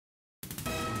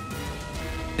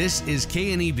This is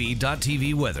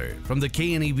KNEB.TV weather from the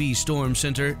KNEB Storm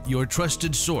Center, your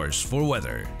trusted source for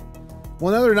weather.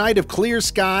 Well, another night of clear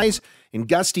skies and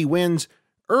gusty winds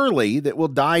early that will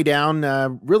die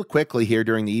down real quickly here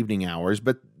during the evening hours,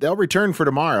 but they'll return for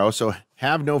tomorrow, so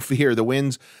have no fear. The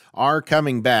winds are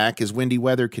coming back as windy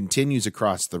weather continues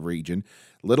across the region.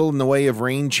 Little in the way of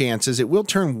rain chances. It will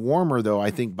turn warmer, though, I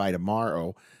think, by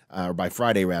tomorrow, or by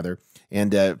Friday, rather.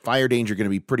 And fire danger going to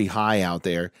be pretty high out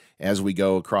there as we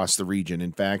go across the region.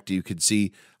 In fact, you could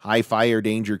see high fire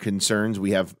danger concerns.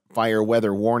 We have fire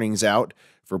weather warnings out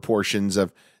for portions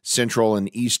of central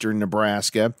and eastern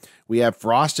Nebraska. We have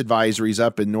frost advisories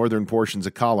up in northern portions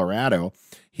of Colorado.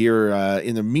 Here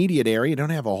in the immediate area,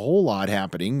 don't have a whole lot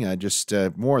happening, just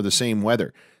more of the same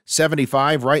weather.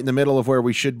 75 right in the middle of where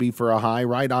we should be for a high,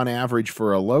 right on average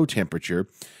for a low temperature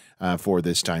for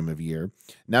this time of year.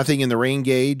 Nothing in the rain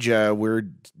gauge. We're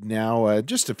now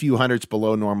just a few hundredths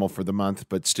below normal for the month,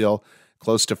 but still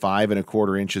close to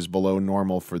 5¼ inches below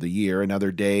normal for the year.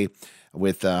 Another day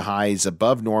with highs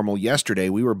above normal. Yesterday,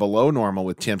 we were below normal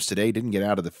with temps today. Didn't get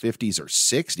out of the 50s or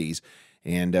 60s.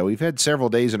 And we've had several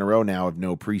days in a row now of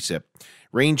no precip.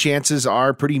 Rain chances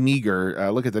are pretty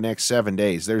meager. Look at the next 7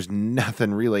 days. There's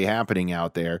nothing really happening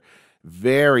out there.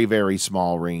 Very, very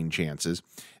small rain chances.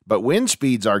 But wind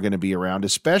speeds are going to be around,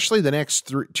 especially the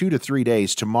next 2 to 3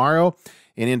 days. Tomorrow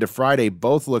and into Friday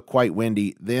both look quite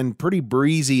windy. Then pretty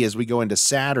breezy as we go into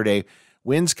Saturday.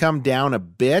 Winds come down a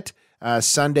bit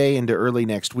Sunday into early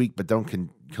next week, but don't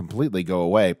completely go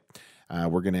away.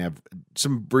 We're going to have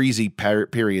some breezy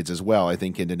periods as well, I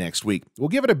think, into next week. We'll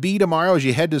give it a B tomorrow as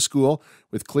you head to school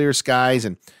with clear skies,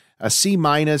 and a C-,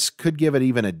 could give it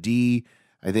even a D,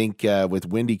 I think, with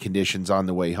windy conditions on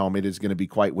the way home. It is going to be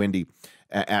quite windy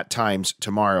at times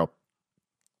tomorrow.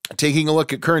 Taking a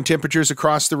look at current temperatures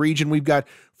across the region, we've got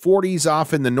 40s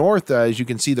off in the north, as you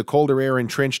can see the colder air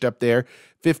entrenched up there,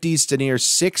 50s to near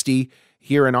 60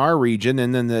 here in our region,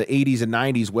 and then the 80s and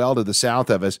 90s well to the south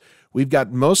of us. We've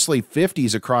got mostly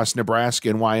 50s across Nebraska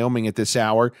and Wyoming at this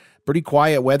hour. Pretty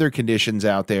quiet weather conditions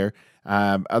out there,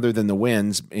 other than the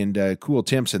winds, and cool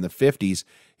temps in the 50s.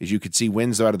 As you can see,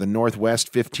 winds out of the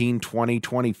northwest, 15, 20,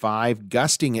 25,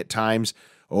 gusting at times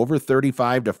over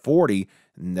 35 to 40,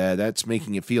 and that's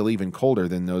making it feel even colder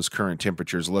than those current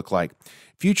temperatures look like.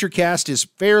 Futurecast is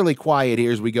fairly quiet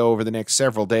here as we go over the next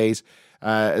several days,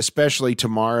 especially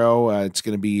tomorrow. It's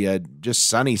going to be just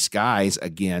sunny skies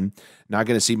again. Not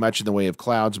going to see much in the way of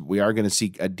clouds, but we are going to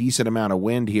see a decent amount of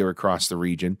wind here across the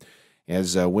region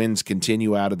as winds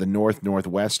continue out of the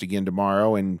north-northwest again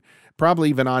tomorrow, and probably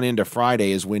even on into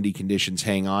Friday as windy conditions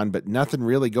hang on, but nothing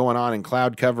really going on in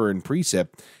cloud cover and precip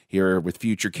here, with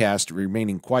Futurecast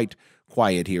remaining quite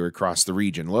quiet here across the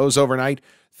region. Lows overnight,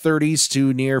 30s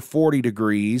to near 40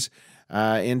 degrees.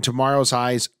 In tomorrow's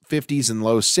highs, 50s and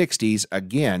low 60s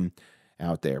again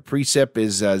out there. Precip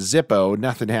is Zippo.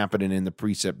 Nothing happening in the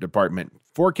precip department.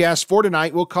 Forecast for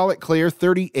tonight, we'll call it clear,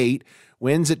 38.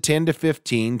 Winds at 10 to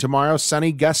 15. Tomorrow,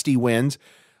 sunny, gusty winds.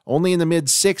 Only in the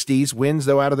mid-60s. Winds,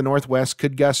 though, out of the northwest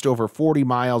could gust over 40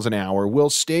 miles an hour. Will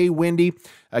stay windy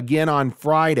again on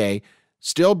Friday.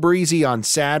 Still breezy on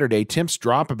Saturday. Temps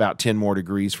drop about 10 more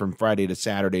degrees from Friday to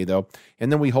Saturday, though.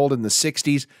 And then we hold in the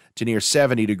 60s to near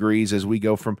 70 degrees as we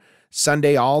go from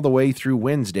Sunday all the way through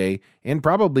Wednesday and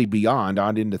probably beyond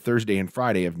on into Thursday and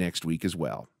Friday of next week as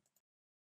well.